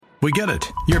We get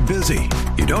it. You're busy.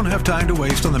 You don't have time to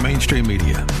waste on the mainstream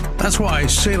media. That's why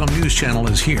Salem News Channel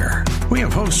is here. We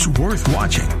have hosts worth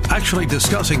watching, actually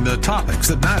discussing the topics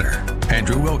that matter.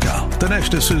 Andrew Wilkow,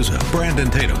 Dinesh D'Souza, Brandon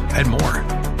Tatum, and more.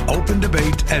 Open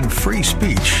debate and free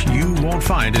speech you won't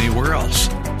find anywhere else.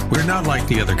 We're not like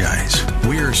the other guys.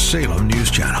 We're Salem News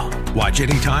Channel. Watch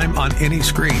anytime on any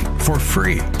screen for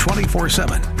free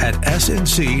 24/7 at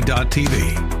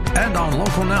snc.tv and on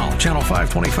Local Now, Channel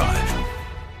 525.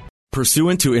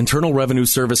 Pursuant to Internal Revenue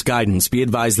Service guidance, be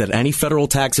advised that any federal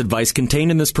tax advice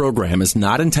contained in this program is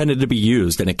not intended to be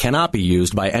used, and it cannot be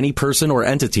used by any person or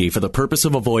entity for the purpose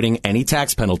of avoiding any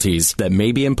tax penalties that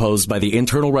may be imposed by the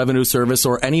Internal Revenue Service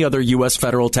or any other U.S.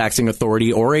 federal taxing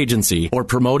authority or agency, or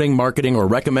promoting, marketing, or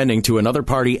recommending to another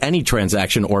party any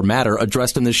transaction or matter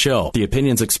addressed in this show. The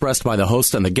opinions expressed by the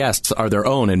host and the guests are their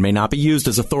own and may not be used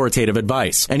as authoritative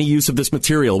advice. Any use of this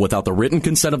material without the written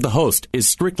consent of the host is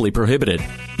strictly prohibited.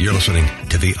 You're listening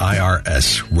to the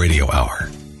IRS Radio Hour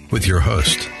with your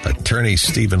host, Attorney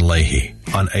Stephen Leahy,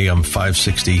 on AM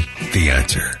 560, The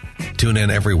Answer. Tune in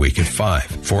every week at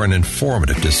 5 for an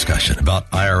informative discussion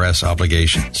about IRS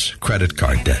obligations, credit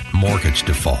card debt, mortgage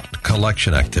default,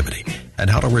 collection activity, and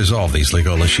how to resolve these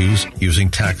legal issues using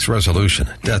tax resolution,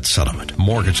 debt settlement,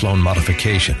 mortgage loan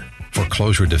modification,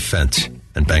 foreclosure defense,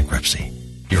 and bankruptcy.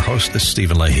 Your host is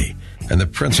Stephen Leahy, and the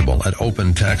principal at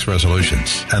Open Tax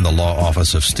Resolutions and the law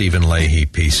office of Stephen Leahy,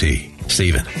 PC.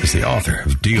 Stephen is the author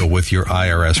of Deal with Your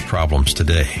IRS Problems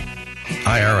Today.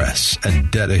 IRS and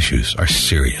debt issues are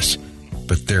serious,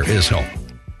 but there is help.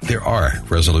 There are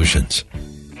resolutions.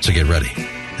 So get ready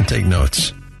and take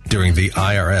notes during the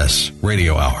IRS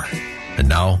Radio Hour. And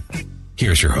now,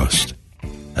 here's your host,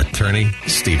 Attorney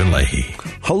Stephen Leahy.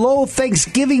 Hello,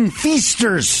 Thanksgiving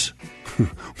feasters.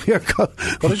 What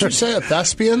did you say?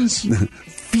 Thespians?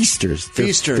 Feasters.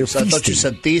 Feasters. I thought you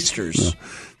said theasters. No.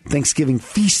 Thanksgiving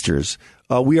feasters.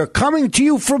 We are coming to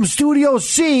you from Studio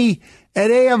C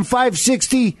at AM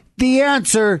 560, The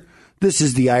Answer. This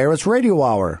is the IRS Radio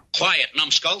Hour. Quiet,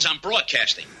 numbskulls. I'm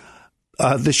broadcasting.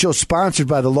 The show sponsored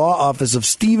by the law office of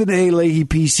Stephen A. Leahy,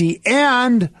 PC,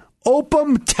 and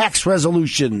OPM Tax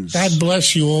Resolutions. God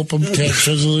bless you, OPM Tax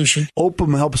Resolution.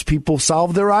 OPM helps people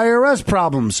solve their IRS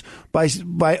problems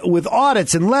with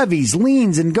audits and levies,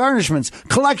 liens and garnishments,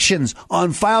 collections,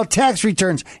 on-file tax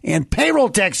returns, and payroll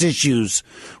tax issues.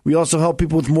 We also help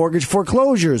people with mortgage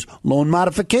foreclosures, loan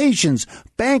modifications,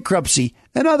 bankruptcy,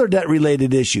 and other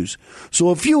debt-related issues.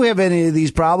 So if you have any of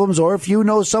these problems, or if you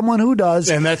know someone who does...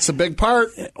 And that's the big part.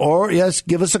 Or, yes,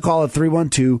 give us a call at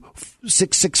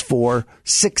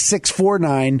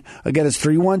 312-664-6649. Again, it's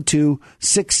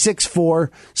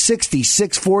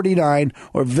 312-664-6649.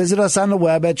 Or visit us on the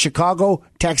web at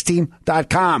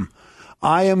ChicagoTaxTeam.com.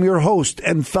 I am your host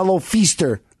and fellow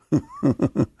feaster,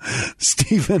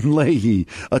 Stephen Leahy,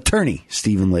 attorney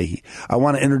Stephen Leahy. I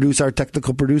want to introduce our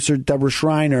technical producer, Deborah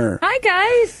Schreiner. Hi,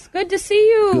 guys. Good to see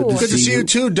you. Good to see you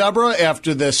too, Deborah,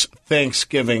 after this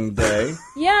Thanksgiving Day.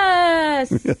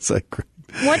 Yes. Yes, I agree.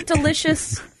 What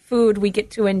delicious food we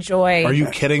get to enjoy. Are you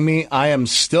kidding me? I am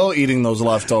still eating those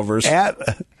leftovers. And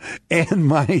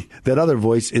that other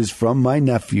voice is from my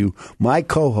nephew, my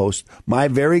co-host, my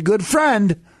very good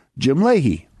friend, Jim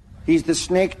Leahy. He's the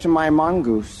snake to my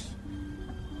mongoose,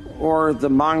 or the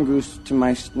mongoose to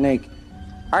my snake.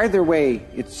 Either way,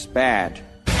 it's bad.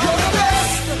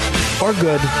 Or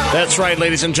good. That's right,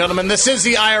 ladies and gentlemen. This is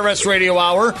the IRS Radio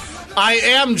Hour. I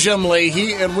am Jim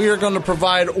Leahy, and we are going to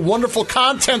provide wonderful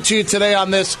content to you today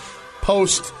on this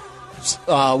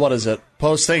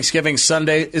post-Thanksgiving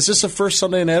Sunday. Is this the first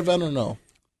Sunday in Advent or no?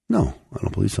 No, I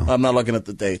don't believe so. I'm not looking at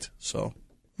the date, so.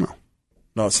 No,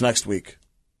 it's next week.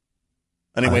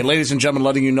 Anyway, ladies and gentlemen,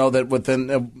 letting you know that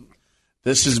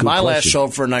this is my last show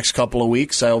for the next couple of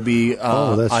weeks. I will be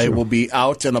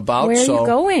out and about. Where are you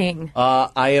going?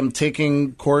 I am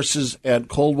taking courses at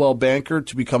Coldwell Banker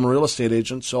to become a real estate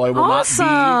agent. So I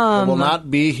will not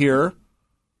be here.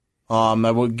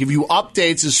 I will give you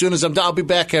updates as soon as I'm done. I'll be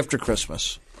back after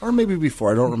Christmas. Or maybe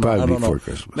before. I don't remember. Probably I don't before know.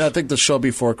 Christmas. No, I think the show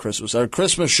before Christmas. Our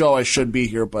Christmas show, I should be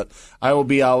here, but I will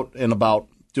be out and about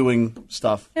doing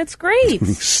stuff. That's great.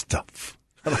 Stuff.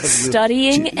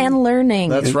 Studying and learning.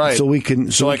 That's right. So we can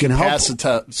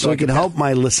help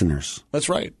my listeners. That's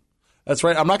right.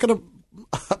 I'm not going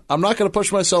to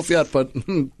push myself yet, but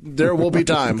there will be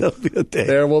time.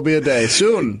 There will be a day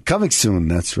soon. Coming soon.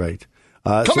 That's right.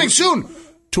 Soon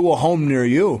to a home near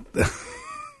you.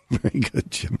 Very good,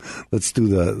 Jim. Let's do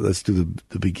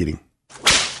the beginning.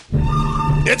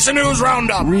 It's a news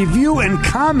roundup. Review and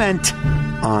comment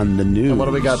on the news. And what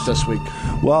do we got this week?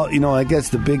 Well, I guess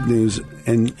the big news,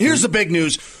 and here's the big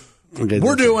news. Okay,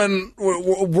 we're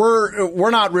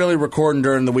not really recording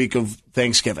during the week of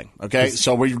Thanksgiving. Okay,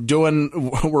 so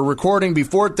we're recording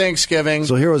before Thanksgiving.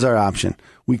 So here was our option.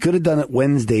 We could have done it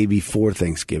Wednesday before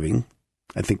Thanksgiving.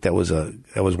 I think that was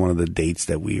one of the dates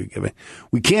that we were giving.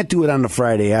 We can't do it on the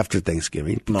Friday after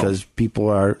Thanksgiving because people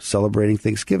are celebrating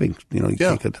Thanksgiving. You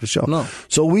can't get to the show. No.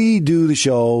 So we do the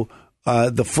show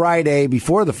the Friday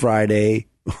before the Friday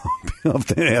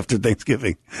after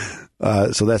Thanksgiving.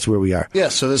 So that's where we are. Yeah.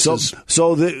 So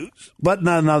but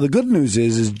now the good news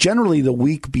is generally the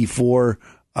week before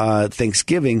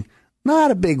Thanksgiving,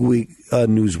 not a big week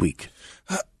news week.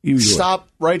 Usually. Stop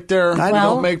right there.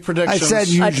 Don't make predictions. I said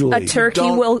usually. A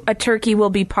turkey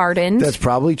will be pardoned. That's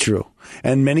probably true,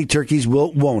 and many turkeys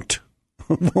won't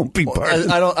be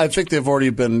pardoned. I think they've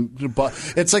already been.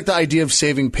 It's like the idea of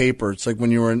saving paper. It's like when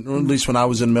you were, at least when I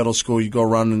was in middle school, you go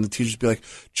around and the teachers be like,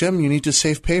 "Jim, you need to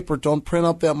save paper. Don't print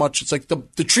up that much." It's like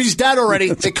the tree's dead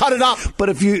already. They cut it up. But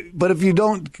if you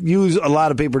don't use a lot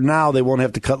of paper now, they won't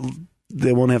have to cut.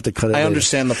 They won't have to cut it. I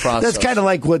understand the process. That's kind of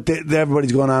like what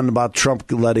everybody's going on about Trump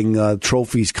letting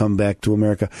trophies come back to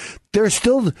America. They're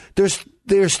still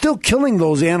killing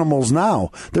those animals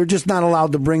now. They're just not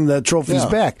allowed to bring the trophies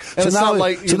back. So now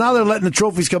they're letting the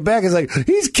trophies come back. It's like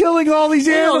he's killing all these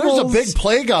animals. There's a big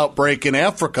plague outbreak in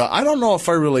Africa. I don't know if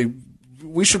I really.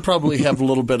 We should probably have a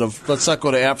little bit of. Let's not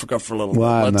go to Africa for a little bit.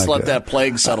 Let's let that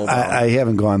plague settle down. I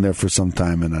haven't gone there for some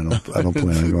time, and I don't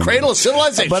plan on going. Cradle of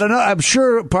civilization. But I'm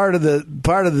sure part of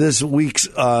this week's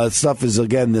stuff is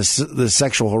again this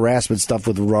sexual harassment stuff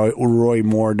with Roy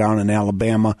Moore down in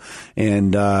Alabama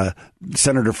and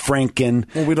Senator Franken.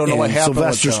 Well, we don't know what happened.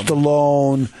 Sylvester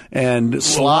Stallone and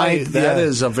Sly. That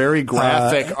is a very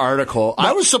graphic article.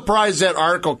 I was surprised that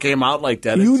article came out like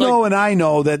that. And I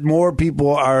know that more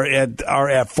people are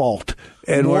at fault.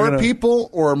 And more people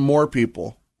or more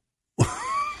people?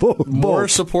 More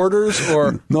supporters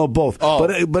or no, both.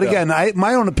 Oh, but again,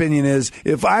 my own opinion is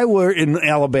if I were in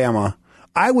Alabama,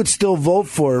 I would still vote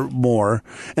for Moore,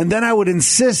 and then I would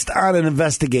insist on an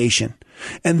investigation.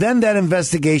 And then that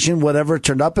investigation, whatever it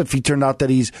turned up, if he turned out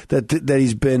that he's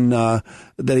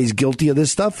guilty of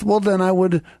this stuff, well, then I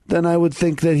would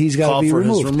think that he's got to be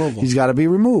removed. He's got to be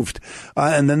removed,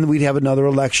 and then we'd have another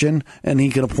election, and he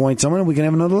can appoint someone, and we can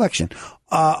have another election.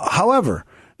 However,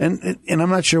 and I'm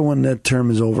not sure when that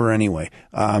term is over anyway.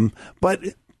 But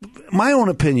my own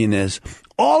opinion is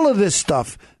all of this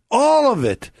stuff. All of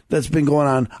it that's been going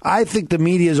on, I think the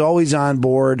media is always on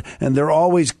board, and they're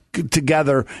always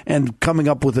together and coming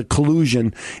up with a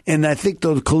collusion. And I think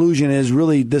the collusion is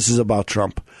really this is about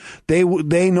Trump.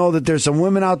 They know that there's some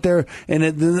women out there,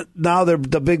 and now the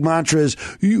big mantra is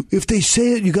if they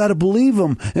say it, you got to believe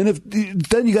them. And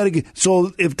then you got to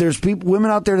so if there's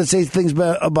women out there that say things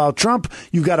about Trump,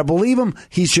 you got to believe them.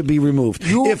 He should be removed.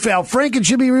 If Al Franken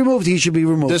should be removed, he should be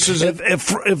removed.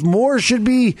 If Moore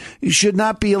should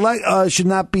not be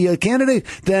a candidate,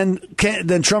 then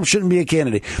Trump shouldn't be a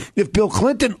candidate. If Bill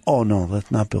Clinton, oh no,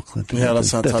 that's not Bill Clinton. Yeah,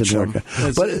 let's not touch him.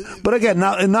 But again,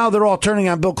 now they're all turning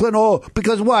on Bill Clinton. Oh,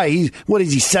 because why? Is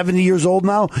he 70 years old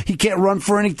now? He can't run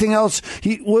for anything else.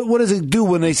 What does it do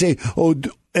when they say, oh?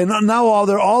 And now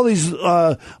all these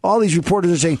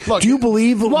reporters are saying, "Do you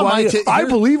believe I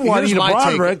believe Juanita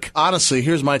Broderick?" Honestly,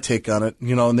 here's my take on it.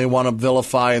 And they want to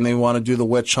vilify and they want to do the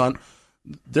witch hunt.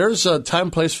 There's a time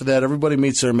and place for that. Everybody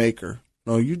meets their maker.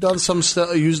 You've done some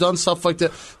stuff. You've done stuff like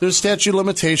that. There's statute of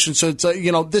limitations. So it's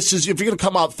this is if you're going to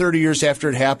come out 30 years after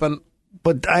it happened.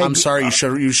 But I'm sorry, you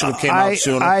should have came out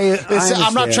sooner.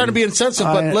 I'm not trying to be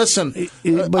insensitive, but listen,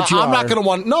 but I'm not going to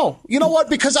want. No, you know what?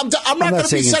 Because I'm not going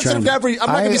to be sensitive to every. I'm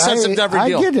not going to be sensitive to every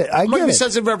deal. I get it. I'm not going to be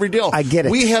sensitive to every deal. I get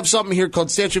it. We have something here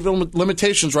called statute of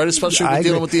limitations, right? Especially when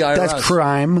dealing with the IRS. That's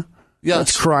crime. Yes.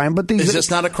 That's crime. But is this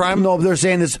not a crime? No, they're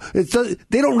saying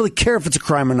they don't really care if it's a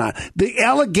crime or not. The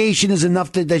allegation is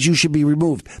enough that you should be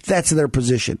removed. That's their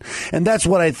position. And that's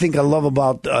what I think I love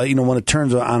about, when it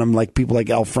turns on them, like people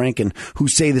like Al Franken who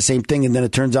say the same thing. And then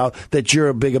it turns out that you're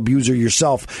a big abuser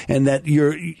yourself and that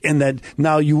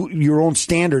now your own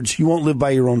standards, you won't live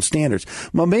by your own standards.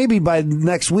 Well, maybe by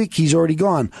next week he's already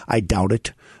gone. I doubt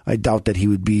it. I doubt that he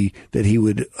would,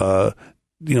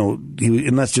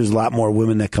 unless there's a lot more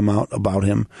women that come out about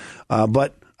him.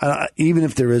 But even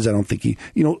if there is, I don't think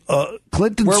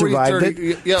Clinton survived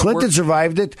it. Yeah, Clinton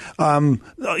survived it.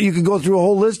 You could go through a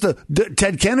whole list of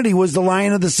Ted Kennedy was the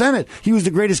lion of the Senate. He was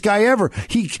the greatest guy ever.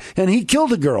 He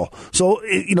killed a girl. So,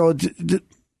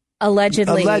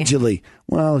 Allegedly.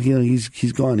 Well,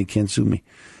 he's gone. He can't sue me.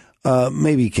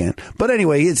 Maybe he can. But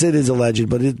anyway, it is alleged.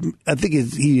 But I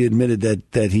think he admitted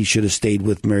that he should have stayed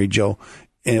with Mary Jo.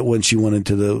 when she went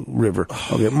into the river.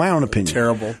 Okay, my own opinion.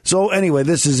 Terrible. So anyway,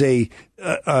 this is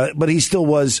but he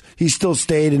still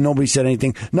stayed and nobody said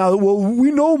anything. Now, well, we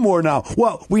know more now.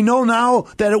 Well, we know now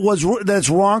that that's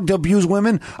wrong to abuse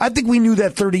women. I think we knew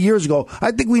that 30 years ago.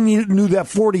 I think we knew that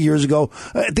 40 years ago.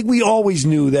 I think we always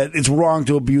knew that it's wrong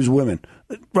to abuse women,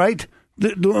 right?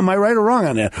 Am I right or wrong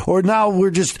on that? Or now we're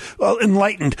just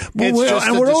enlightened,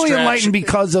 we're only enlightened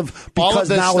because now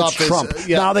it's Trump.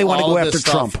 Now they want to go after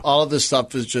Trump. All of this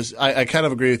stuff is just. I kind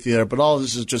of agree with you there, but all of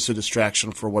this is just a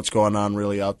distraction for what's going on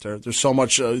really out there. There's so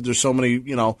much. There's so many.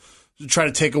 Try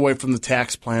to take away from the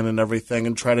tax plan and everything,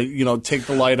 and try to take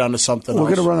the light onto something. We're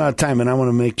going to run out of time, and I want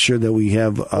to make sure that we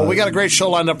have. We got a great show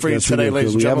lined up for you today,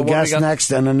 ladies and gentlemen. We have a guest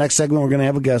next, and the next segment we're going to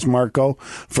have a guest, Marco,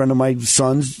 friend of my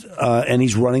son's, and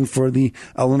he's running for the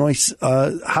Illinois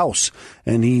House,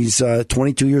 and he's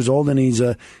 22 years old, and he's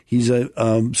a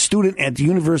student at the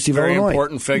University of Illinois. Very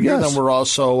important figure. Yes. Then we're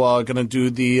also going to do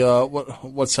the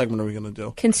what segment are we going to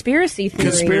do? Conspiracy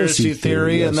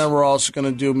theory. Yes. And then we're also going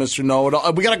to do Mr.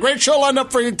 Know-It-All. We got a great show lined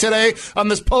up for you today on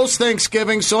this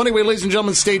post-Thanksgiving. So anyway, ladies and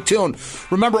gentlemen, stay tuned.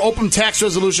 Remember, Open Tax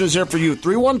Resolution is here for you.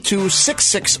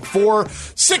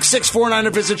 312-664-6649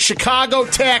 or visit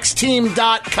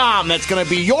ChicagoTaxTeam.com. That's going to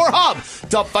be your hub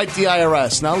to fight the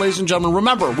IRS. Now, ladies and gentlemen,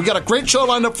 remember, we got a great show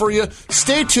lined up for you.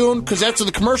 Stay tuned, because after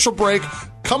the commercial break,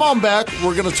 come on back.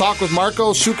 We're going to talk with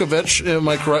Marko Sukovic. Am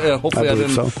I correct? Hopefully I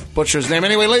didn't butcher his name.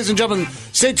 Anyway, ladies and gentlemen,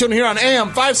 stay tuned here on AM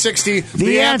 560.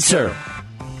 The Answer.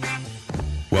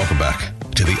 Welcome back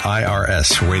to the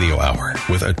IRS Radio Hour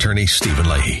with attorney Stephen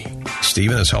Leahy.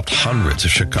 Stephen has helped hundreds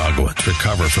of Chicagoans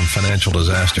recover from financial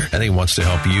disaster, and he wants to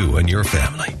help you and your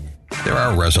family. There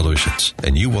are resolutions,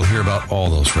 and you will hear about all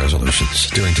those resolutions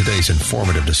during today's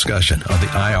informative discussion on the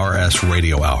IRS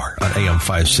Radio Hour on AM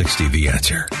 560 The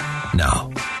Answer.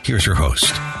 Now, here's your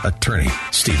host, attorney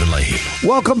Stephen Leahy.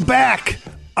 Welcome back.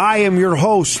 I am your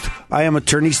host. I am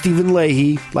attorney Stephen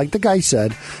Leahy, like the guy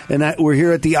said, and we're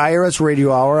here at the IRS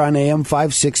Radio Hour on AM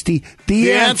 560,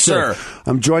 The Answer.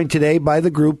 I'm joined today by the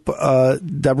group,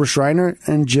 Deborah Schreiner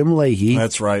and Jim Leahy.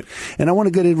 That's right. And I want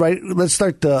to get it right. Let's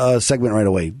start the segment right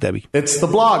away, Debbie. It's the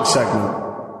blog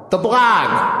segment. The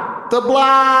blog. The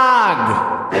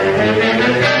blog.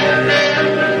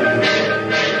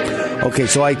 Okay,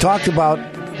 so I talked about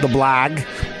the blog,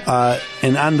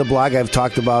 and on the blog I've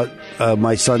talked about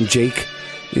my son Jake.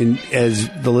 As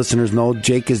the listeners know,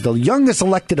 Jake is the youngest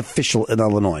elected official in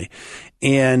Illinois,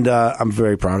 and I'm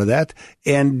very proud of that.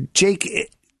 And Jake,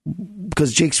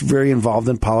 because Jake's very involved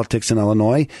in politics in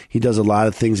Illinois, he does a lot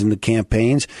of things in the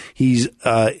campaigns. He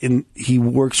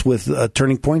works with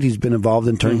Turning Point. He's been involved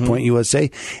in Turning Point USA,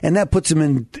 and that puts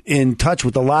him in touch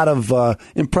with a lot of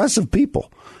impressive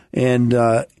people. And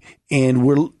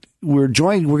we're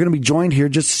joined. We're going to be joined here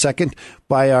just a second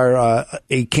by our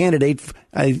a candidate.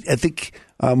 I think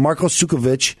Marko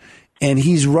Sukovic, and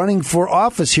he's running for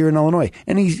office here in Illinois.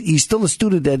 And he's still a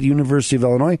student at the University of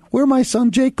Illinois, where my son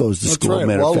Jake goes to school.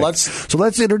 Right. Well,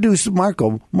 let's introduce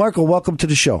Marko. Marko, welcome to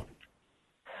the show.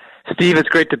 Steve, it's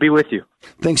great to be with you.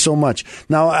 Thanks so much.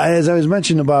 Now, as I was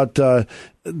mentioning about that,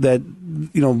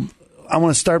 I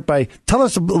want to start by tell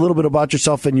us a little bit about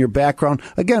yourself and your background.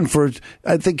 Again,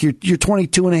 I think you're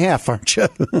 22 and a half, aren't you?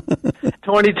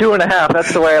 22 and a half.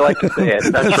 That's the way I like to say it.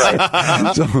 That's right.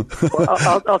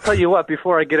 Well, I'll tell you what,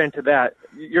 before I get into that,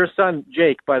 your son,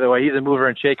 Jake, by the way, he's a mover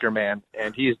and shaker, man,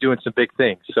 and he's doing some big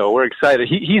things. So we're excited.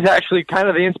 He's actually kind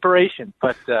of the inspiration,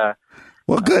 but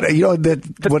well, good.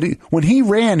 That when he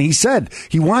ran, he said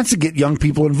he wants to get young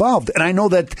people involved, and I know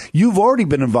that you've already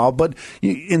been involved. But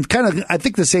I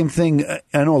think the same thing.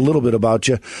 I know a little bit about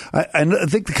you. I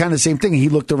think the kind of same thing. He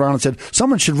looked around and said,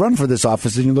 "Someone should run for this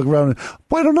office." And you look around and,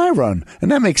 why don't I run?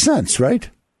 And that makes sense, right?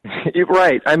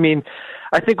 Right. I mean,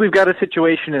 I think we've got a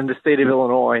situation in the state of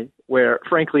Illinois where,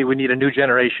 frankly, we need a new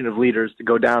generation of leaders to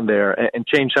go down there and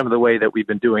change some of the way that we've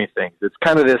been doing things. It's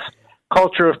kind of this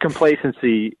culture of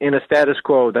complacency in a status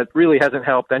quo that really hasn't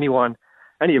helped any of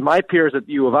my peers at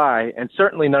U of I, and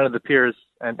certainly none of the peers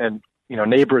and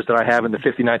neighbors that I have in the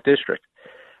 59th district.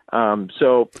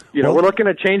 We're looking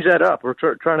to change that up. We're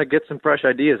trying to get some fresh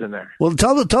ideas in there. Well,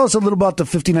 tell us a little about the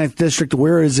 59th district.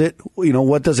 Where is it?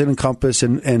 What does it encompass,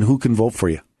 and who can vote for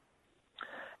you?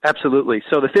 Absolutely.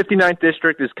 So the 59th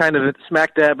district is kind of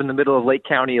smack dab in the middle of Lake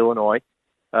County, Illinois.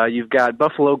 You've got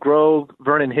Buffalo Grove,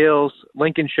 Vernon Hills,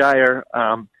 Lincolnshire.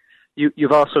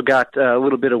 You've also got a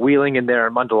little bit of Wheeling in there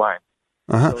and Mundelein.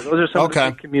 So those are some of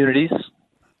the big communities.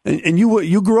 And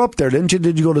you grew up there, didn't you?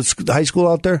 Did you go to high school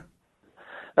out there?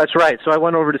 That's right. So I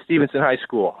went over to Stevenson High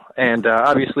School and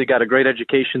obviously got a great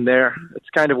education there. It's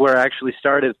kind of where I actually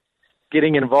started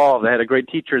getting involved. I had a great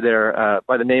teacher there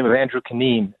by the name of Andrew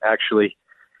Canine, actually.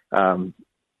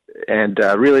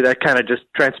 Really that kind of just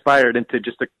transpired into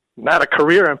just not a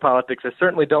career in politics. I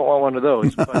certainly don't want one of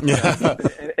those, but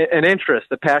an interest,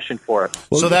 a passion for it.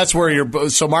 So that's where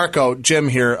Marco, Jim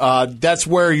here, that's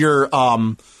where your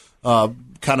kind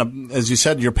of, as you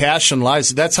said, your passion lies.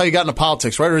 That's how you got into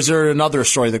politics, right? Or is there another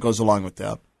story that goes along with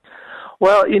that?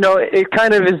 Well, it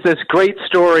kind of is this great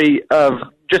story of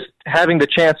just having the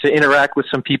chance to interact with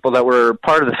some people that were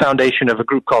part of the foundation of a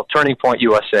group called Turning Point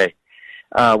USA,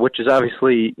 which is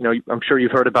obviously, I'm sure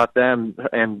you've heard about them,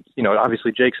 and,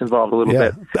 obviously Jake's involved a little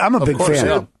bit. I'm a big fan.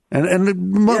 Yeah.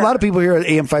 And a lot of people here at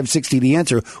AM 560, The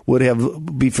Answer,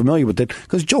 would be familiar with it,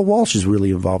 because Joe Walsh is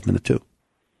really involved in it, too.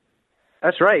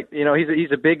 That's right.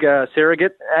 He's a big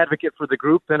surrogate advocate for the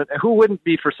group, and who wouldn't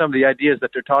be for some of the ideas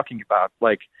that they're talking about,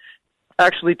 like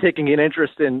actually taking an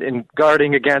interest in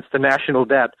guarding against the national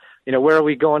debt. Where are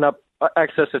we going up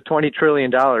excess of $20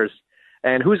 trillion?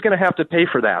 And who's going to have to pay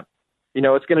for that?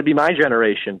 It's going to be my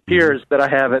generation, peers that I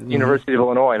have at the University of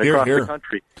Illinois and across the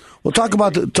country. Well, talk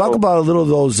about a little of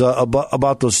those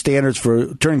about those standards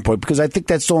for Turning Point, because I think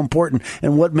that's so important,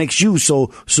 and what makes you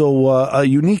so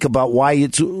unique about why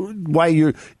it's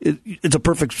a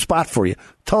perfect spot for you.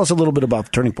 Tell us a little bit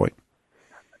about Turning Point.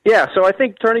 Yeah, so I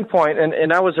think Turning Point,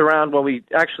 and I was around when we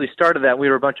actually started that. We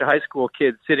were a bunch of high school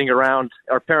kids sitting around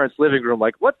our parents' living room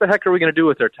like, what the heck are we going to do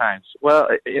with our times? Well,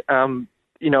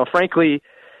 frankly,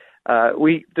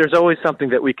 there's always something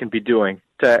that we can be doing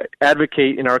to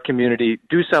advocate in our community,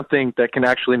 do something that can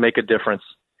actually make a difference.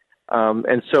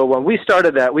 And so when we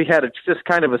started that, we had just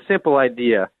kind of a simple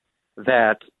idea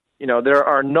that, there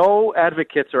are no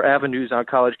advocates or avenues on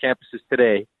college campuses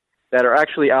today that are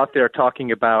actually out there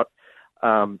talking about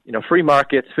free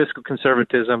markets, fiscal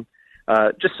conservatism,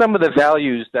 just some of the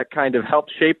values that kind of help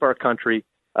shape our country,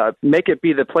 make it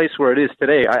be the place where it is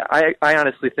today. I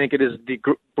honestly think it is the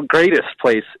greatest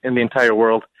place in the entire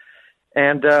world.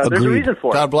 And there's a reason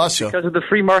for it. God bless you. Because of the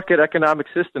free market economic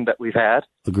system that we've had.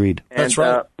 Agreed. And, that's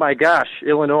right. My gosh,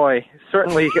 Illinois,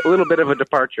 certainly a little bit of a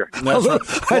departure. That's right.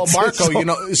 Well,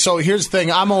 Marco, so here's the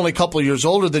thing. I'm only a couple of years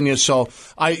older than you, so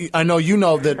I know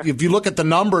that if you look at the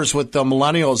numbers with the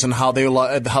millennials and how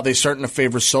they're starting to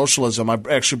favor socialism, I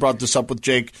actually brought this up with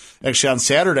Jake actually on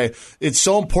Saturday. It's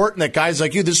so important that guys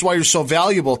like you, this is why you're so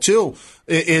valuable too,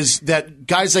 is that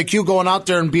guys like you going out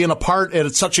there and being a part at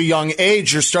such a young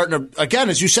age, you're starting to,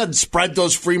 again, as you said, spread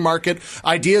those free market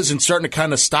ideas and starting to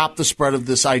kind of stop the spread of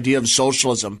this idea of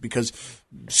socialism, because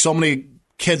so many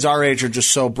kids our age are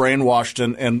just so brainwashed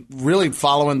and really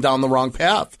following down the wrong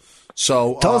path.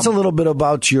 So tell us a little bit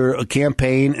about your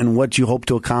campaign and what you hope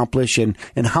to accomplish and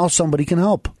how somebody can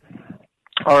help.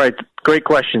 All right. Great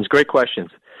questions.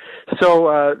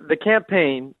 So the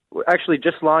campaign actually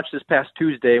just launched this past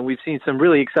Tuesday, and we've seen some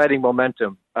really exciting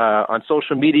momentum on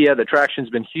social media. The traction's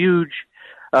been huge.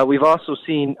 We've also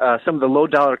seen some of the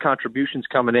low-dollar contributions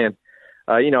coming in.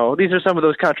 These are some of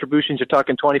those contributions, you're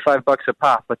talking $25 a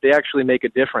pop, but they actually make a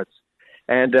difference.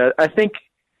 And I think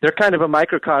they're kind of a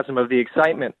microcosm of the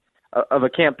excitement of a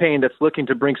campaign that's looking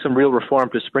to bring some real reform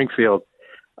to Springfield.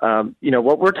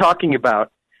 What we're talking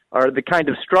about are the kind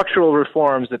of structural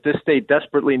reforms that this state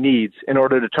desperately needs in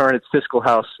order to turn its fiscal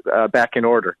house back in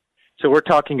order. So we're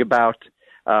talking about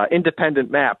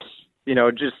independent maps,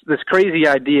 just this crazy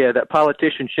idea that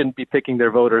politicians shouldn't be picking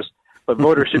their voters, but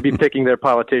voters should be picking their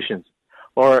politicians.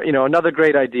 Or, another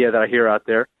great idea that I hear out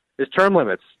there is term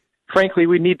limits. Frankly,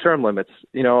 we need term limits.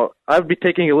 I'd be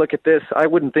taking a look at this. I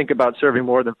wouldn't think about serving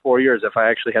more than 4 years if I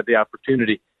actually had the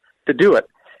opportunity to do it.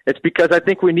 It's because I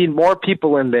think we need more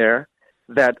people in there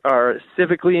that are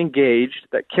civically engaged,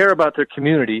 that care about their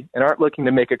community, and aren't looking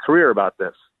to make a career about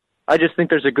this. I just think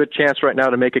there's a good chance right now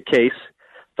to make a case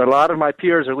that a lot of my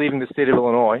peers are leaving the state of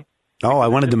Illinois. Oh, I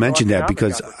wanted to mention that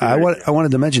because I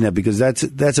wanted to mention that because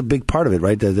that's a big part of it,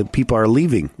 right? The people are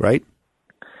leaving, right?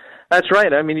 That's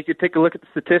right. I mean, you could take a look at the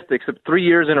statistics. Of 3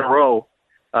 years in a row,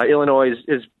 Illinois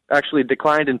is actually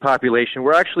declined in population.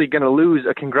 We're actually going to lose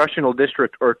a congressional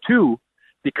district or two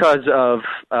because of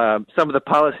some of the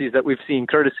policies that we've seen,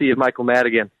 courtesy of Michael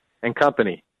Madigan and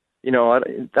company.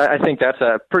 I think that's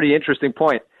a pretty interesting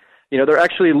point. They're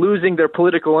actually losing their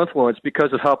political influence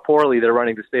because of how poorly they're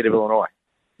running the state of Illinois.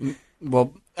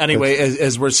 Well, anyway,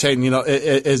 as we're saying,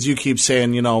 as you keep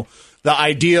saying, the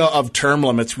idea of term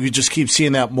limits, we just keep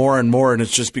seeing that more and more, and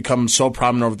it's just become so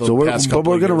prominent over the past couple of years. But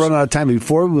we're going to run out of time.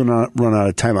 Before we run out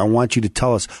of time, I want you to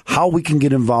tell us how we can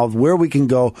get involved, where we can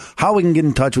go, how we can get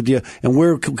in touch with you, and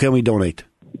where can we donate?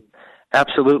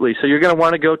 Absolutely. So you're going to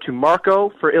want to go to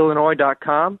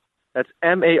marcoforillinois.com. That's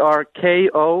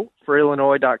MARKO for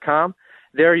Illinois.com.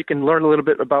 There you can learn a little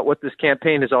bit about what this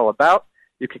campaign is all about.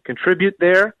 You can contribute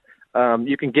there.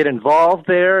 You can get involved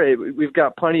there. We've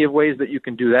got plenty of ways that you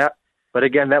can do that. But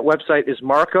again, that website is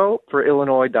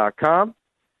marcoforillinois.com,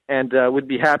 and we'd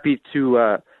be happy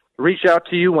to reach out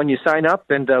to you when you sign up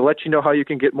and let you know how you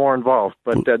can get more involved.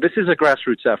 But this is a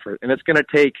grassroots effort, and it's going to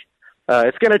take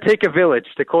a village,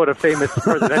 to quote a famous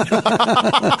presidential.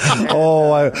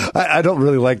 I don't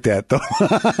really like that though.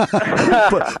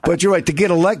 but you're right. To get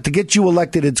you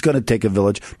elected, it's going to take a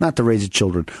village, not to raise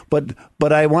children.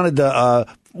 But I wanted to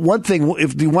one thing.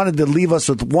 If you wanted to leave us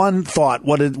with one thought,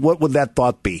 what would that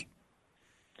thought be?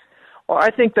 Well,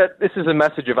 I think that this is a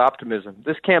message of optimism.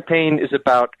 This campaign is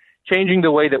about changing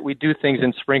the way that we do things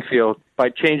in Springfield by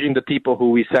changing the people who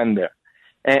we send there.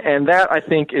 And that, I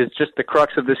think, is just the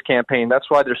crux of this campaign. That's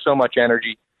why there's so much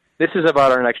energy. This is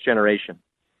about our next generation.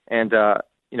 And,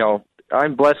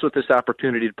 I'm blessed with this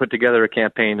opportunity to put together a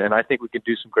campaign, and I think we can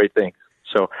do some great things.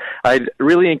 So I'd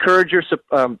really encourage your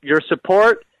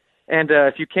support. And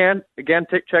if you can, again,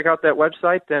 check out that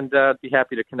website, and be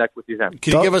happy to connect with you then.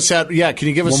 Can you give us that? Yeah, can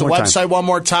you give us the website one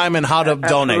more time and how to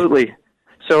donate? Absolutely.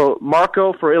 So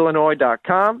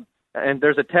marcoforillinois.com, and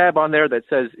there's a tab on there that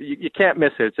says you can't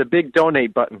miss it. It's a big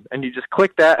donate button, and you just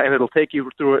click that, and it'll take you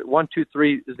through it. 1, 2,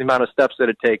 3 is the amount of steps that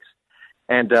it takes.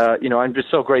 And I'm just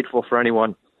so grateful for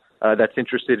anyone that's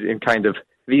interested in kind of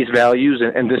these values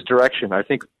and this direction. I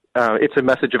think it's a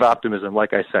message of optimism,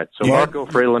 like I said. So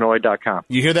marcoforillinois.com.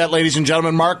 You hear that, ladies and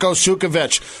gentlemen? Marco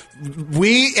Sukovich.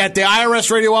 We at the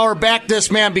IRS Radio Hour back this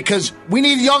man because we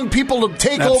need young people to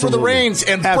take over the reins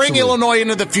and bring Illinois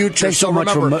into the future. Thanks so much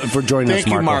for joining us, Marco. Thank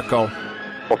you, Marco.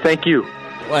 Well, thank you.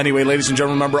 Well, anyway, ladies and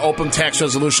gentlemen, remember, Open Tax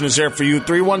Resolution is there for you.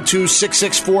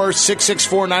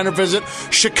 312-664-6649 or visit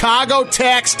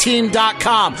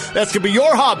ChicagoTaxTeam.com. That's going to be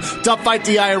your hub to fight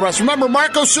the IRS. Remember,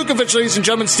 Marco Sukovich, ladies and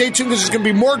gentlemen, stay tuned because there's going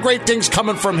to be more great things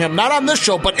coming from him. Not on this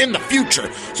show, but in the future.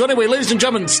 So anyway, ladies and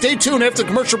gentlemen, stay tuned after the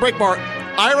commercial break. More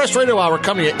IRS Radio Hour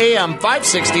coming at AM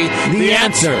 560. The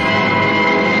Answer.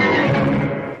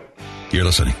 You're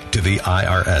listening to the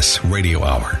IRS Radio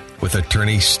Hour with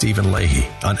attorney Stephen Leahy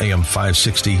on AM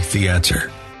 560, The Answer.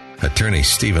 Attorney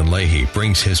Stephen Leahy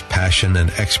brings his passion and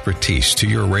expertise to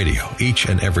your radio each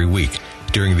and every week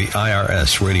during the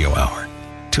IRS Radio Hour.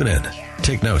 Tune in,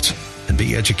 take notes, and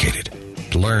be educated.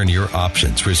 Learn your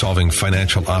options resolving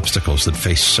financial obstacles that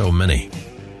face so many.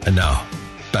 And now,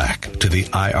 back to the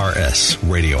IRS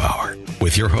Radio Hour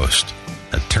with your host,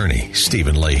 attorney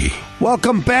Stephen Leahy.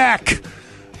 Welcome back.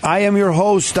 I am your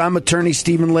host. I'm attorney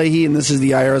Stephen Leahy, and this is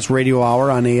the IRS Radio Hour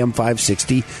on AM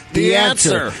 560. The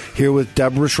Answer. Here with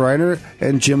Deborah Schreiner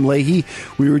and Jim Leahy.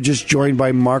 We were just joined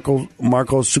by Marco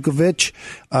Sukovich.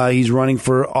 He's running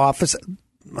for office.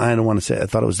 I don't want to say. I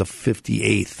thought it was the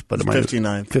 58th, but it might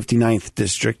 59th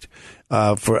district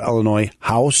for Illinois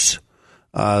House.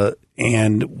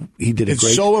 And he did a great.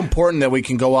 It's so important that we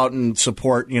can go out and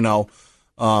support, younger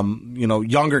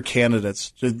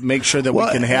candidates to make sure that we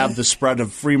can have the spread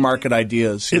of free market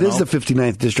ideas. It is the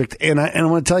 59th district, and I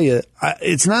want to tell you,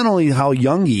 it's not only how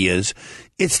young he is,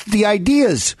 it's the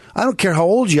ideas. I don't care how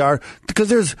old you are, because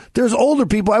there's older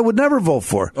people I would never vote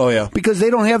for. Oh yeah, because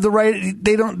they don't have the right.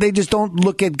 They just don't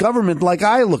look at government like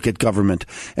I look at government,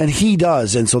 and he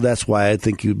does, and so that's why I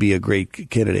think you'd be a great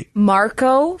candidate.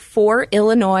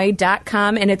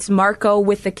 MarcoForIllinois.com, and it's Marco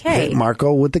with the K. Yeah,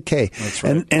 Marco with the K. That's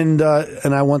right.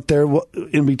 And I went there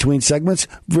in between segments.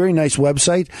 Very nice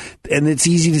website, and it's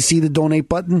easy to see the donate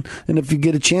button. And if you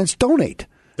get a chance, donate.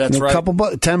 That's right. A couple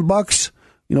 $10.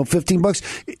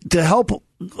 $15 to help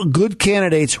good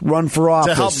candidates run for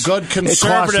office. To help good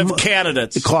conservative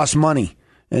candidates. It costs money,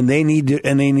 and they need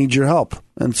your help.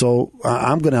 And so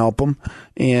I'm going to help them,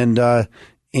 and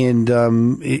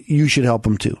you should help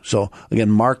them too. So again,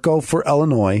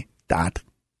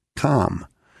 MarcoForIllinois.com,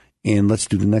 and let's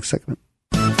do the next segment.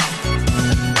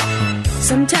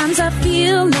 Sometimes I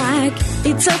feel like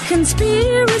it's a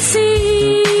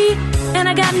conspiracy, and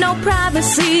I got no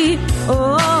privacy.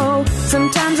 Oh,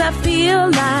 sometimes I feel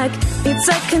like it's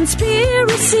a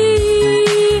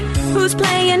conspiracy. Who's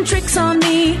playing tricks on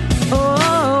me?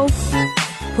 Oh,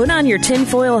 put on your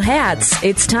tinfoil hats.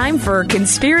 It's time for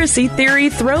Conspiracy Theory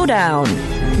Throwdown.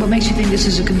 What makes you think this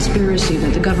is a conspiracy,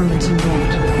 that the government's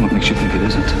involved? What makes you think it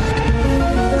isn't?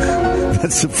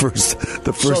 That's the first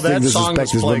thing to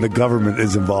suspect is when the government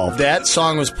is involved. That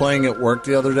song was playing at work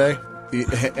the other day,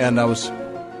 and I was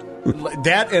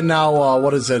that, and now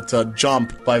what is it?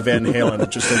 "Jump" by Van Halen.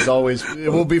 It just is always.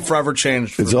 It will be forever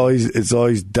changed. It's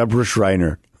always Deborah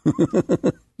Schreiner.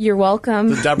 You're welcome.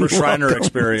 The Deborah Schreiner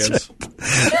experience.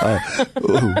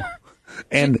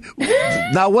 And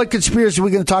now, what conspiracy are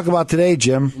we going to talk about today,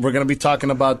 Jim? We're going to be talking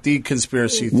about the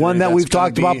conspiracy theory. One that we've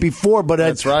talked about before, but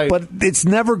that's right. But it's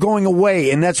never going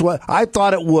away, and that's what I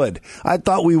thought it would. I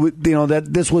thought we would,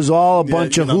 that this was all a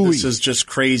bunch of hooey. This is just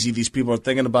crazy. These people are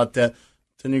thinking about that.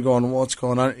 Then you're going, what's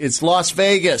going on? It's Las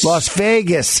Vegas. Las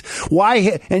Vegas.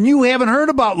 Why? And you haven't heard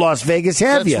about Las Vegas,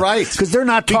 have you? That's right. Because they're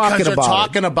not talking about it. Because they're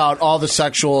talking about all the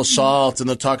sexual assault, and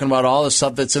they're talking about all the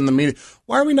stuff that's in the media.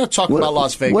 Why are we not talking about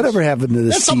Las Vegas? Whatever happened to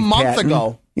this? That's a month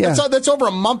ago. Yeah. That's over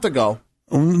a month ago.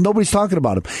 Nobody's talking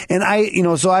about him. And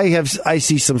I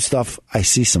see some stuff. I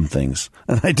see some things,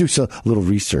 and I do a little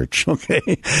research. Okay.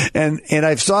 And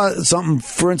I saw something,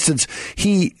 for instance,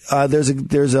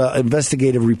 there's a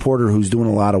investigative reporter who's doing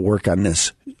a lot of work on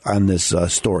this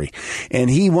story. And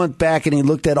he went back and he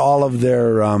looked at all of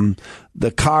their,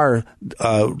 the car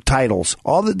titles.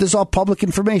 This is all public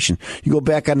information. You go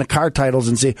back on the car titles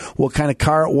and say what kind of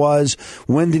car it was,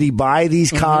 when did he buy these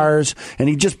cars, and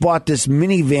he just bought this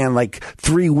minivan like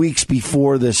 3 weeks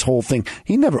before this whole thing.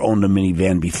 He never owned a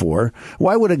minivan before.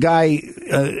 Why would a guy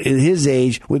at his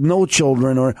age with no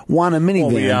children or want a minivan?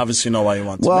 Well, we obviously know why he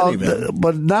wants a minivan.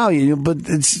 But now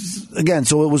it's again.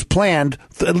 So it was planned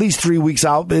at least 3 weeks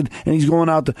out, and he's going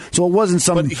out. So it wasn't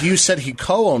some. But you said he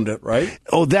co-owned it, right?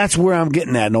 Oh, that's where I'm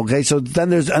getting at. Okay, so then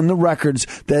there's on the records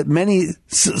that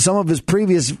some of his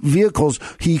previous vehicles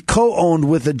he co-owned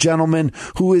with a gentleman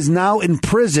who is now in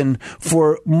prison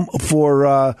for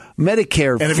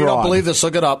Medicare fraud. And if you don't believe this,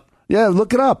 look it up. Yeah,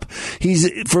 look it up. He's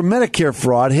for Medicare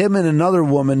fraud. Him and another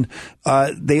woman,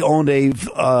 they owned a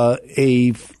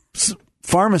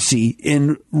pharmacy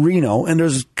in Reno, and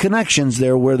there's connections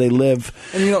there where they live.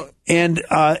 And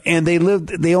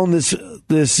they own this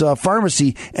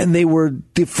pharmacy, and they were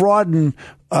defrauding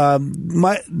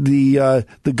the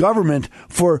government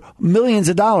for millions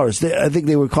of dollars. I think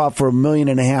they were caught for $1.5 million,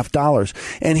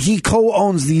 and he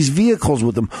co-owns these vehicles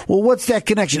with them. Well, what's that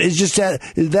connection? Is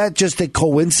that just a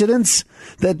coincidence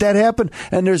that happened?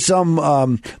 And there's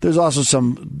there's also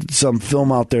some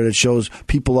film out there that shows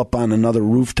people up on another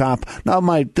rooftop. Now,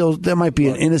 that might be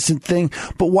an innocent thing,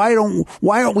 but why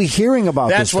aren't we hearing about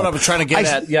this? That's what I'm trying to get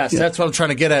at. Yes, that's what I'm trying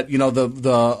to get at.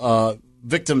 The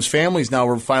victims' families now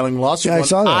are filing lawsuits. Yeah, I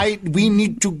saw that. We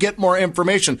need to get more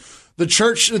information. The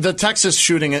church, the Texas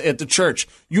shooting at the church.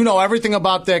 You know everything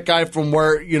about that guy from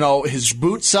where his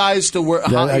boot size to where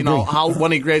how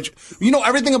when he graduated. You know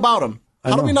everything about him.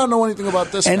 How do we not know anything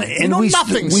about this? And we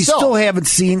still haven't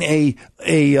seen have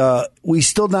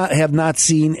not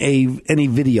seen any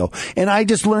video. And I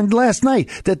just learned last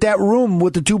night that room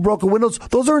with the two broken windows,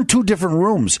 those are in two different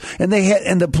rooms. And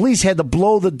the police had to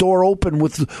blow the door open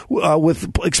with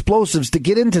explosives to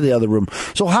get into the other room.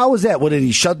 So how is that? What did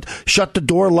he shut the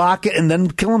door, lock it, and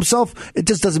then kill himself? It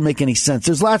just doesn't make any sense.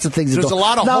 There's lots of things. There's a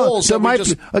lot of holes. There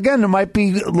might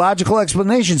be logical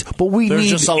explanations, but there's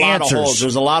just a lot of holes.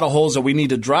 There's a lot of holes that we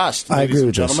need addressed. I agree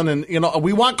with gentlemen, and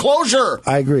we want closure.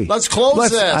 I agree. Let's close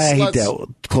this. I hate that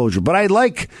closure, but I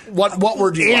like what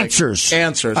word do you answers. Like?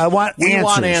 Answers. We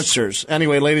want answers.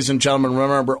 Anyway, ladies and gentlemen,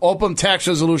 remember, Open Tax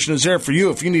Resolution is there for you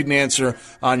if you need an answer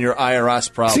on your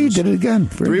IRS problems. See, you did it again.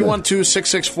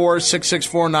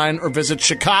 312-664-6649 or visit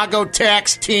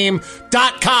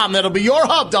ChicagoTaxTeam.com. That'll be your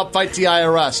hub to fight the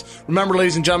IRS. Remember,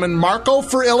 ladies and gentlemen, Marco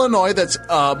for Illinois. That's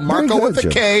Marco with a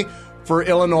K. For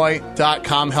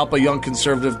Illinois.com. Help a young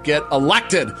conservative get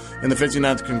elected in the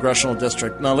 59th Congressional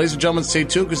District. Now, ladies and gentlemen, stay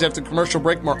tuned because after the commercial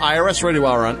break, more IRS Radio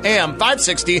Hour on AM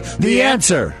 560. The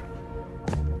Answer.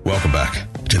 Welcome back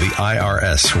to the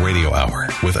IRS Radio Hour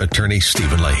with attorney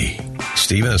Stephen Leahy.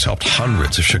 Stephen has helped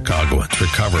hundreds of Chicagoans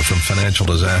recover from financial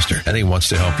disaster, and he wants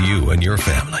to help you and your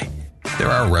family. There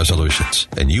are resolutions,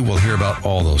 and you will hear about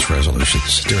all those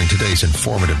resolutions during today's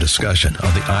informative discussion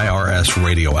on the IRS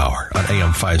Radio Hour on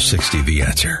AM 560 The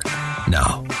Answer.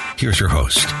 Now, here's your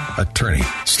host, attorney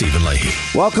Stephen Leahy.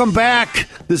 Welcome back.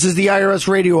 This is the IRS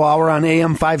Radio Hour on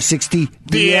AM 560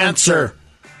 The Answer.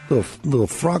 Little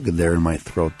frog there in my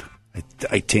throat.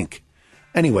 I think.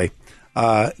 Anyway,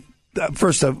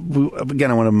 first,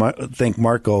 again, I want to thank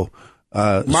Marco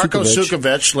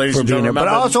Sukovich, ladies and gentlemen. But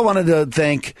I also wanted to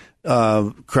thank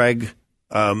Craig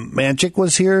Manchik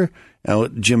was here.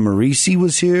 Jim Marisi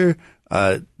was here.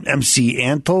 MC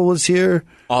Antle was here.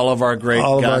 All of our great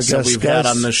guests that we've had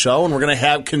on the show, and we're going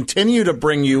to continue to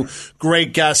bring you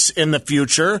great guests in the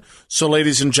future. So,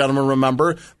 ladies and gentlemen,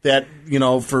 remember that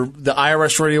for the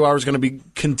IRS Radio Hour is going to be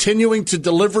continuing to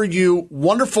deliver you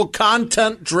wonderful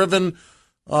content-driven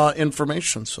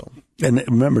information. So, and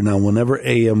remember now, whenever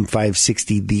AM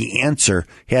 560 The Answer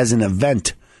has an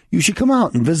event, you should come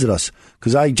out and visit us,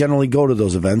 because I generally go to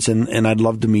those events, and I'd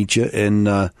love to meet you. And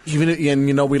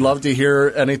we love to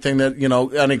hear anything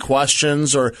that, any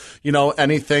questions or,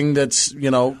 anything that's,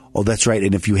 Oh, that's right.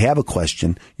 And if you have a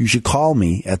question, you should call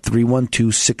me at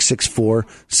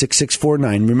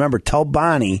 312-664-6649. Remember, tell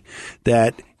Bonnie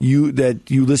that you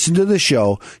listen to the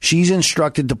show. She's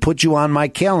instructed to put you on my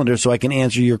calendar so I can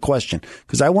answer your question,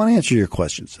 because I want to answer your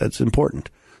questions. That's important.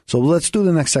 So let's do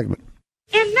the next segment.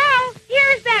 And now,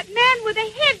 here's that man with a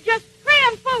head just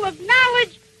crammed full of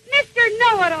knowledge, Mr.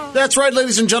 Know-It-All. That's right,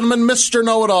 ladies and gentlemen, Mr.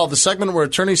 Know-It-All, the segment where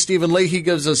attorney Stephen Leahy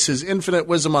gives us his infinite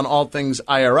wisdom on all things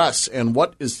IRS. And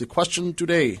what is the question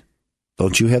today?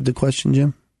 Don't you have the question,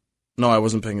 Jim? No, I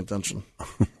wasn't paying attention.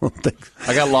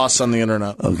 I got lost on the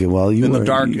internet. Okay, well, in the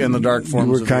dark forms.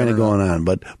 You were kind of going on,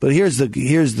 but here's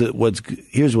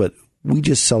what we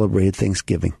just celebrated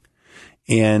Thanksgiving,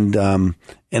 and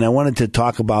I wanted to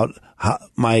talk about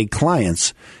my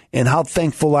clients and how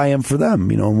thankful I am for them,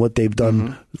 and what they've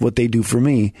done, what they do for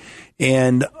me,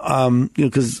 and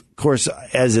because of course,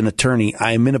 as an attorney,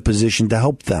 I'm in a position to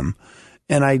help them.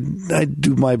 And I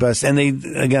do my best. And they,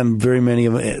 again, many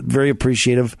of them, very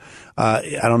appreciative.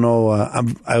 I don't know. I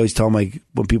always tell when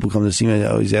people come to see me, I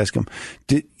always ask them,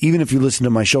 even if you listen to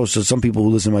my show, so some people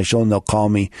who listen to my show and they'll call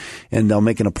me and they'll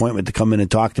make an appointment to come in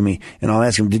and talk to me. And I'll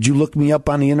ask them, did you look me up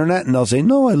on the internet? And they'll say,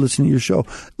 no, I listen to your show.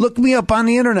 Look me up on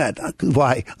the internet.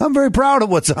 Why? I'm very proud of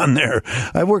what's on there.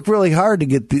 I work really hard to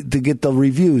get the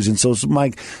reviews. And so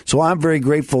I'm very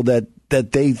grateful that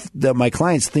my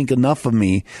clients think enough of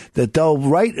me that they'll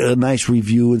write a nice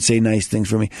review and say nice things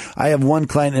for me. I have one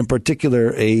client in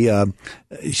particular,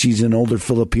 she's an older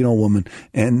Filipino woman,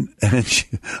 and she,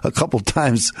 a couple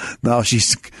times now she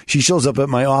shows up at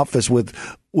my office with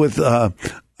a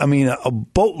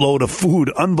boatload of food.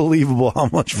 Unbelievable how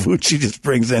much food she just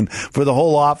brings in for the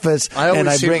whole office. I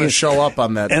always see her show up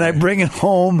on that. And I bring it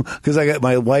home because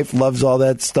my wife loves all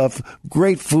that stuff.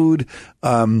 Great food.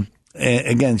 And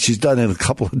again, she's done it a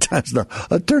couple of times now.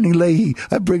 Attorney Leahy,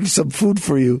 I bring some food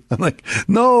for you. I'm like,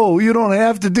 no, you don't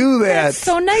have to do that. That's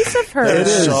so nice of her. It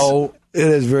is. It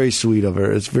is very sweet of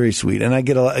her. It's very sweet. And I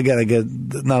get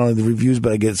not only the reviews,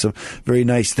 but I get some very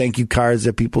nice thank you cards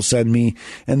that people send me.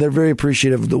 And they're very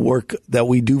appreciative of the work that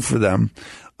we do for them.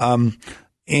 And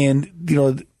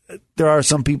there are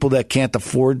some people that can't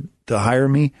afford to hire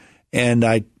me. And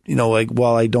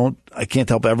while I can't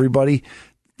help everybody,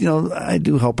 I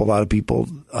do help a lot of people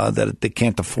that they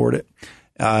can't afford it.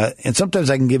 And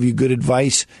sometimes I can give you good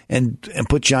advice and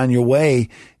put you on your way,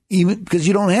 even because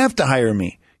you don't have to hire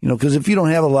me. Because if you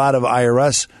don't have a lot of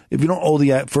IRS, if you don't owe the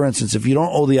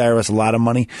IRS a lot of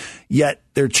money, yet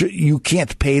you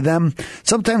can't pay them,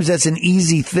 sometimes that's an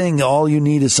easy thing. All you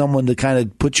need is someone to kind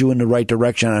of put you in the right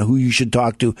direction on who you should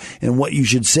talk to and what you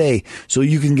should say, so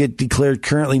you can get declared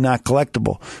currently not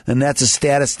collectible. And that's a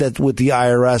status that with the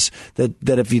IRS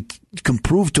that if you can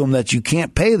prove to them that you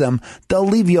can't pay them, they'll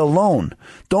leave you alone.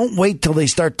 Don't wait till they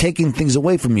start taking things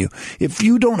away from you. If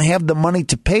you don't have the money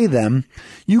to pay them,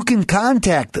 you can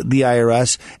contact the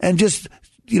IRS and just,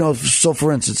 so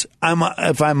for instance,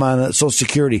 if I'm on Social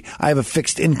Security, I have a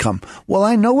fixed income. Well,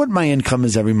 I know what my income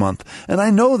is every month, and I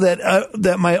know that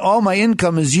all my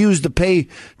income is used to pay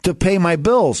my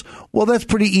bills. Well, that's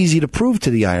pretty easy to prove to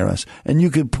the IRS, and you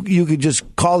could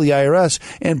just call the IRS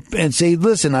and say,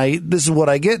 listen, this is what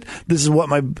I get. This is what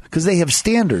because they have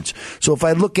standards. So if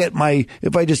I look at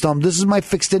if I just tell them this is my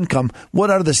fixed income, what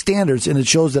are the standards, and it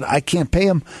shows that I can't pay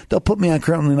them, they'll put me on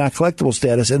currently not collectible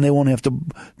status, and they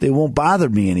won't bother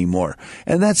me anymore.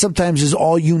 And that sometimes is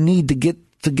all you need to get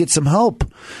some help.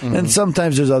 Mm-hmm. And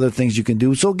sometimes there's other things you can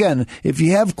do. So again, if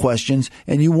you have questions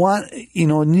and you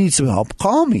need some help,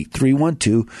 call me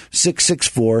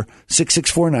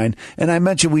 312-664-6649. And I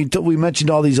mentioned we mentioned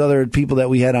all these other people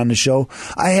that we had on the show.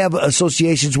 I have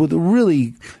associations with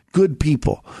really good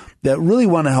people that really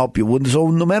want to help you.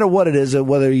 So no matter what it is,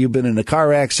 whether you've been in a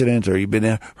car accident or you've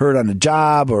been hurt on a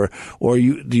job or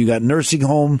you got nursing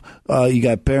home, you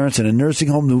got parents in a nursing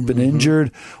home who've been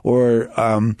injured, or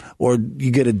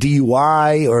you get a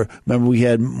DUI, or remember we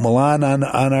had Milan on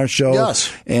our show.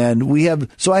 Yes. And I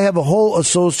have a whole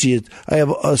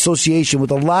association with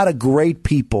a lot of great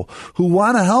people who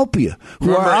want to help you,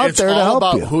 who are out there to help you.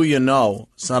 It's all about who you know.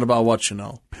 It's not about what you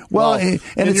know. Well, and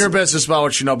in your business, about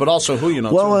what you know, but also who you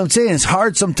know. Well, what I'm saying, it's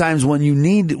hard sometimes when you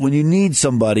need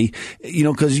somebody,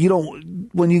 because you don't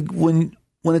when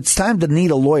it's time to need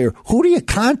a lawyer. Who do you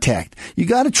contact? You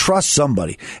got to trust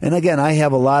somebody. And again, I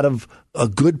have a lot of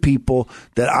good people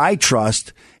that I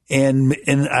trust. And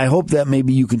I hope that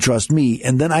maybe you can trust me,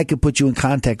 and then I could put you in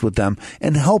contact with them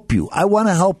and help you. I want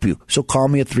to help you. So call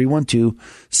me at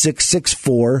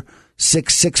 312-664-6649.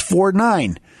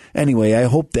 6649. Anyway, I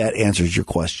hope that answers your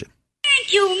question.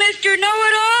 Thank you, Mr.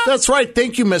 Know-It-All. That's right.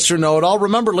 Thank you, Mr. Know-It-All.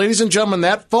 Remember, ladies and gentlemen,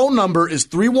 that phone number is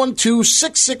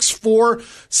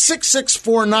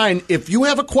 312-664-6649. If you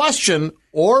have a question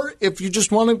or if you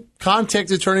just want to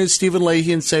contact Attorney Stephen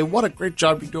Leahy and say, what a great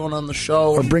job you're doing on the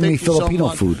show. Or bring me Filipino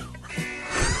food.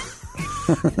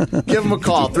 Give them a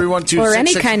call, 312 or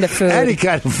any kind of food. Any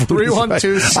kind of food.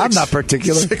 312 I'm not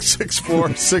particular.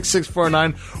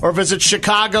 664-6649. Or visit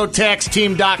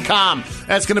ChicagoTaxTeam.com.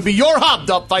 That's going to be your hub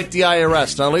to fight the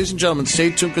IRS. Now, ladies and gentlemen,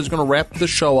 stay tuned because we're going to wrap the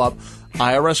show up.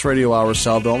 IRS Radio Hour,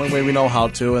 Sal, the only way we know how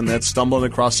to, and that's stumbling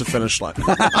across the finish line.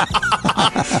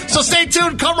 So stay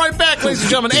tuned. Come right back, ladies and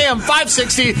gentlemen. AM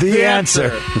 560, The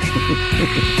Answer.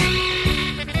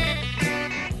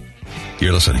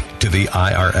 You're listening to the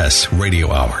IRS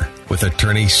Radio Hour with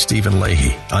Attorney Stephen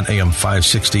Leahy on AM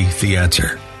 560, The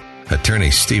Answer.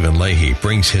 Attorney Stephen Leahy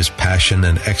brings his passion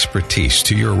and expertise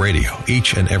to your radio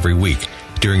each and every week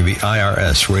during the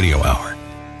IRS Radio Hour.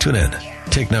 Tune in,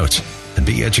 take notes, and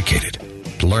be educated.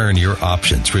 Learn your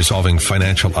options resolving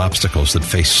financial obstacles that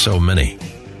face so many.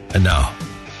 And now,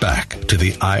 back to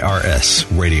the IRS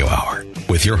Radio Hour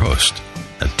with your host,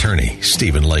 Attorney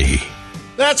Stephen Leahy.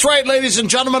 That's right, ladies and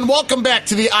gentlemen. Welcome back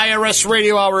to the IRS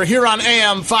Radio Hour here on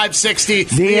AM 560.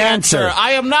 The Answer.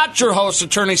 I am not your host,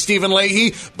 Attorney Stephen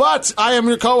Leahy, but I am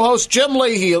your co-host, Jim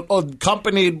Leahy,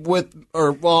 accompanied with,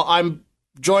 I'm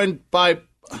joined by,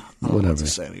 I don't know what to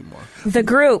say anymore. The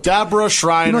group. Deborah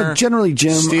Schreiner. Generally,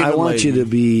 Jim, Stephen I want Leahy. you to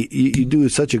be, you do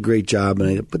such a great job,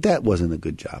 but that wasn't a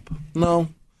good job. No.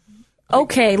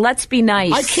 Okay, let's be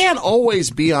nice. I can't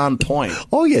always be on point.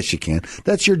 Oh, yes, you can.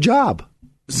 That's your job.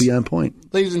 Be on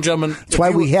point. Ladies and gentlemen. That's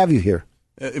why we have you here.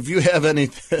 If you have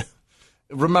anything,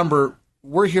 remember,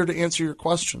 we're here to answer your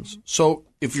questions. So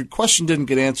if your question didn't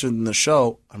get answered in the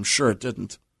show, I'm sure it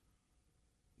didn't.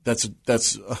 That's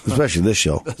especially this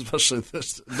show. Especially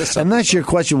this Unless your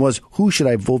question was, who should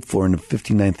I vote for in the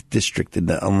 59th district in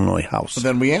the Illinois House?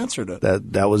 Then we answered it.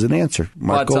 That was an answer.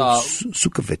 Marco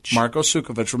Sukovic. Marco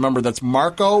Sukovic. Remember, that's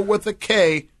Marco with a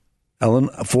K.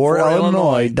 For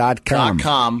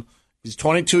Illinois.com. He's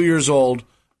 22 years old.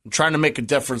 I'm trying to make a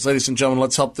difference. Ladies and gentlemen,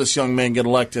 let's help this young man get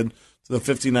elected to the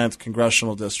 59th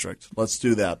Congressional District. Let's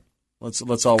do that.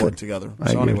 Let's all work together.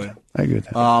 I agree with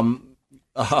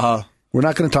that. We're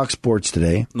not going to talk sports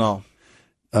today. No.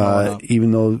 Even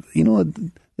though,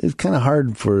 it's kind of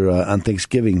hard for on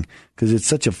Thanksgiving because it's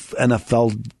such a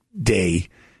NFL day.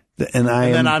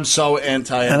 I'm so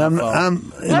anti-NFL.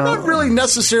 I'm not really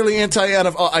necessarily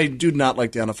anti-NFL. I do not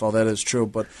like the NFL. That is true.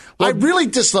 But I really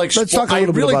dislike sports. Let's talk a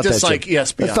little bit about that.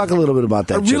 ESPN. Let's talk a little bit about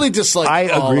that. I really dislike I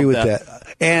agree with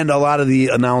that. And a lot of the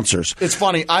announcers. It's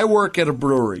funny. I work at a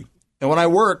brewery. And when I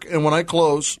work and when I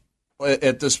close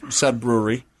at this said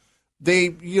brewery, they,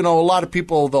 a lot of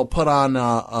people, they'll put on,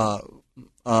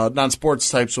 non-sports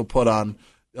types will put on,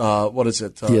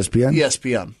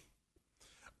 ESPN?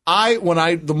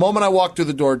 ESPN. The moment I walk through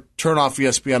the door, turn off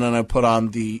ESPN and I put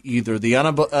on either the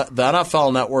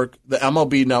NFL network, the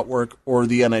MLB network, or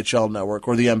the NHL network,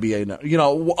 or the NBA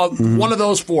network. One of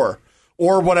those four,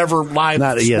 or whatever live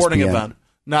sporting event.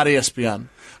 Not ESPN.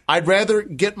 I'd rather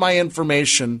get my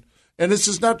information. And this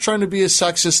is not trying to be a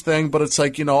sexist thing, but it's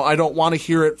like, I don't want to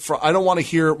hear it. I don't want to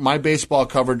hear my baseball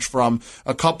coverage from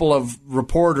a couple of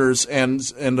reporters and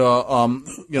you want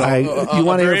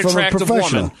to hear it from a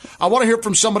professional. Woman. I want to hear it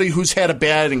from somebody who's had a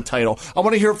batting title. I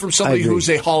want to hear it from somebody who's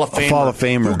a Hall of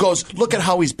Famer. Who goes, look at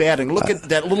how he's batting. Look at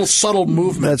that little subtle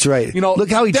movement. That's right.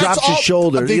 Look how he drops his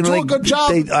shoulder. They do a good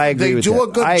job. I agree with that. They do a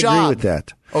good job. I agree with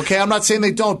that. Okay, I'm not saying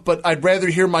they don't, but I'd rather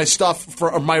hear my stuff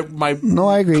for my I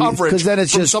agree. Coverage then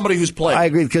it's from just somebody who's played. I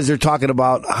agree because they're talking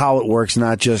about how it works,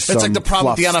 not just it's like the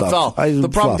problem with the NFL. The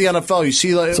problem with the NFL, you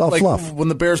see, like fluff. When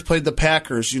the Bears played the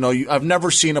Packers, I've never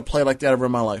seen a play like that ever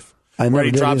in my life. Where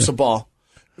he drops the ball.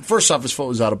 First off, his foot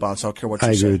was out of bounds. I don't care what you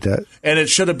say. I agree with that. And it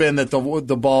should have been that the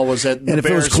ball was at the And if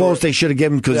Bears it was close, they should have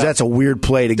given because that's a weird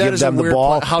play to give them the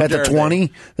ball at the 20.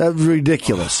 That's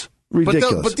ridiculous.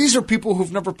 Ridiculous. But these are people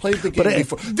who've never played the game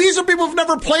before. These are people who've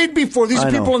never played before. These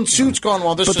are people in suits going,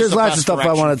 well, this is the best. But there's lots of stuff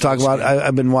I want to talk about.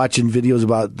 I've been watching videos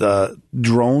about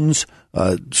drones,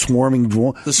 swarming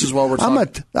drones. This is what we're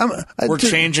talking about. We're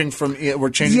changing from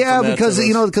that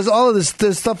because all of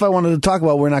this stuff I wanted to talk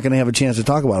about, we're not going to have a chance to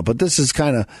talk about. But this is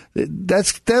kind of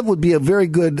that would be a very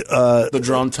good the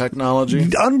drone technology.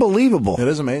 Unbelievable. It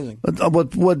is amazing.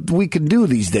 What we can do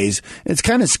these days. It's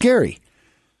kind of scary.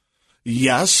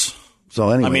 Yes. So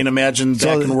anyway, I mean, imagine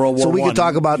back in World War I. So we could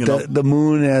talk about the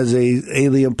moon as a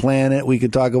alien planet. We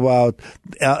could talk about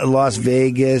Las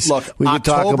Vegas. Look, we could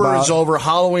October is over.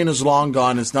 Halloween is long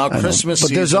gone. It's now Christmas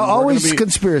season. But there's always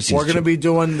conspiracies. We're going to be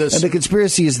doing this. And the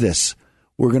conspiracy is this.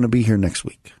 We're going to be here next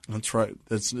week. That's right.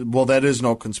 That is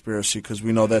no conspiracy because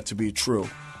we know that to be true.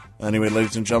 Anyway,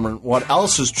 ladies and gentlemen, what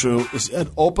else is true is an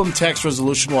open tax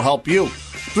resolution will help you.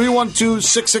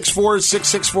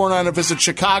 312-664-6649 or visit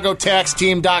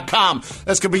ChicagoTaxTeam.com.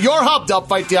 That's going to be your hub to help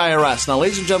fight the IRS. Now,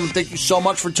 ladies and gentlemen, thank you so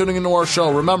much for tuning into our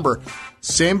show. Remember,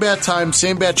 same bad time,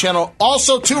 same bad channel.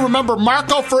 Also, too, remember,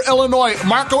 Marco for Illinois.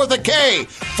 Marco with a K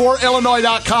for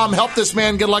Illinois.com. Help this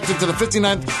man get elected to the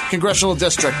 59th Congressional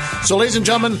District. So, ladies and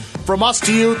gentlemen, from us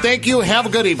to you, thank you. Have a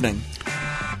good evening.